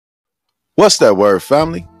What's that word,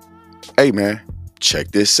 family? Hey, man,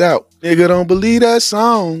 check this out. Nigga don't believe that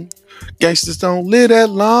song. Gangsters don't live that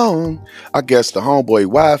long. I guess the homeboy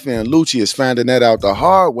YFN Lucci is finding that out the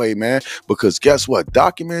hard way, man. Because guess what?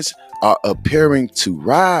 Documents are appearing to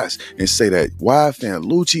rise and say that YFN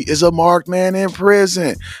Lucci is a marked man in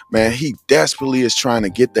prison. Man, he desperately is trying to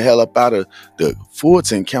get the hell up out of the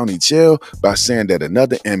Fulton County Jail by saying that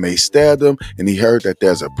another inmate stabbed him and he heard that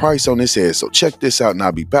there's a price on his head. So check this out and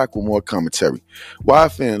I'll be back with more commentary.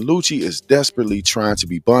 YFN Lucci is desperately trying to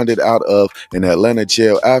be bonded out of an Atlanta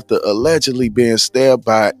jail after allegedly being stabbed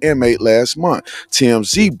by an inmate last month.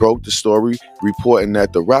 TMZ broke the story, reporting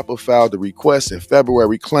that the rapper filed a request in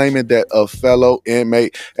February claiming that a fellow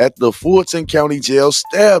inmate at the Fulton County Jail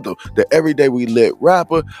stabbed him. The Everyday We Lit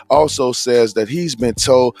rapper also says that he's been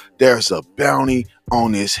told there's a bounty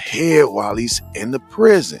on his head while he's in the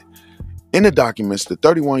prison. In the documents, the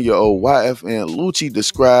 31-year-old YFN Lucci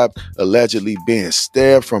described allegedly being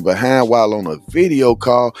stabbed from behind while on a video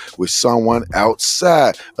call with someone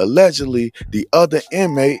outside. Allegedly, the other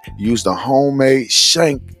inmate used a homemade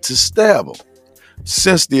shank to stab him.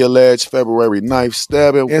 Since the alleged February 9th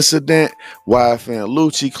stabbing incident, YFN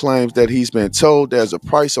Lucci claims that he's been told there's a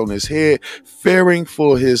price on his head, fearing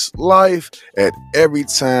for his life at every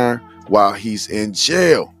time while he's in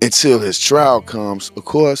jail until his trial comes, of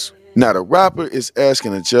course. Now, the rapper is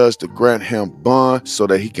asking the judge to grant him bond so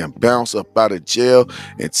that he can bounce up out of jail.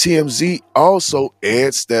 And TMZ also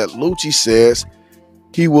adds that Lucci says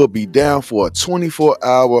he will be down for a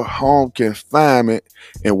 24-hour home confinement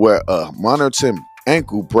and wear a monitoring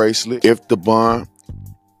ankle bracelet if the bond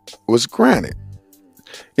was granted.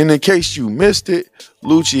 And in case you missed it,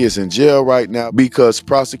 Lucci is in jail right now because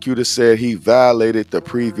prosecutors said he violated the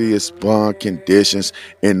previous bond conditions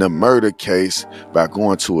in the murder case by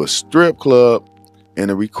going to a strip club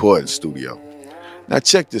and a recording studio. Now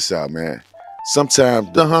check this out, man.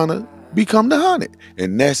 Sometimes the hunter become the hunted,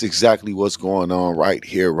 and that's exactly what's going on right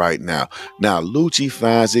here, right now. Now, Lucci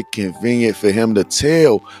finds it convenient for him to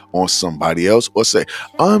tell on somebody else or say,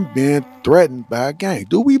 I'm being threatened by a gang.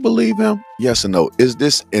 Do we believe him? Yes or no? Is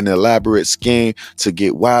this an elaborate scheme to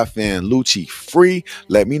get YFN Lucci free?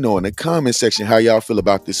 Let me know in the comment section how y'all feel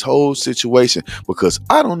about this whole situation, because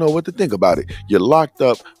I don't know what to think about it. You're locked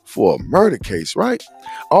up for a murder case, right?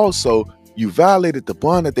 Also, you violated the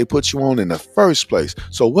bond that they put you on in the first place.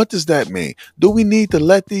 So what does that mean? Do we need to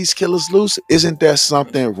let these killers loose? Isn't there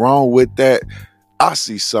something wrong with that? I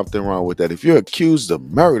see something wrong with that. If you're accused of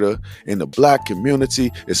murder in the black community,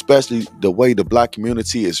 especially the way the black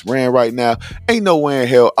community is ran right now, ain't no way in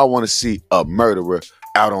hell I want to see a murderer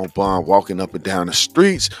out on bond walking up and down the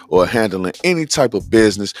streets or handling any type of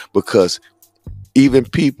business, because even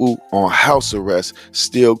people on house arrest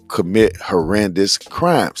still commit horrendous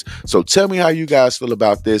crimes. So tell me how you guys feel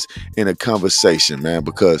about this in a conversation, man,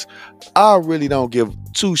 because I really don't give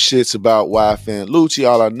two shits about YFN Lucci.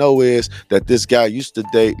 All I know is that this guy used to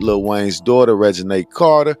date Lil Wayne's daughter, Reginae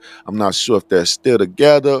Carter. I'm not sure if they're still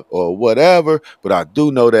together or whatever, but I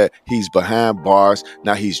do know that he's behind bars.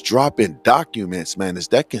 Now he's dropping documents, man. Is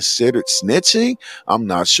that considered snitching? I'm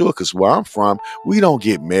not sure, because where I'm from, we don't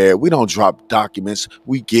get married. We don't drop documents.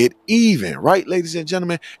 We get even, right, ladies and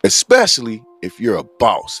gentlemen? Especially if you're a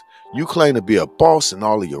boss. You claim to be a boss in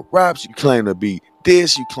all of your raps. You claim to be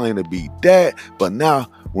this, you claim to be that. But now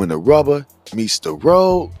when the rubber meets the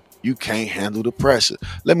road, you can't handle the pressure.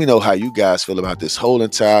 Let me know how you guys feel about this whole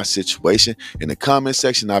entire situation in the comment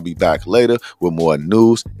section. I'll be back later with more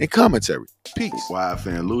news and commentary. Peace.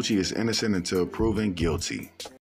 YFN Lucci is innocent until proven guilty.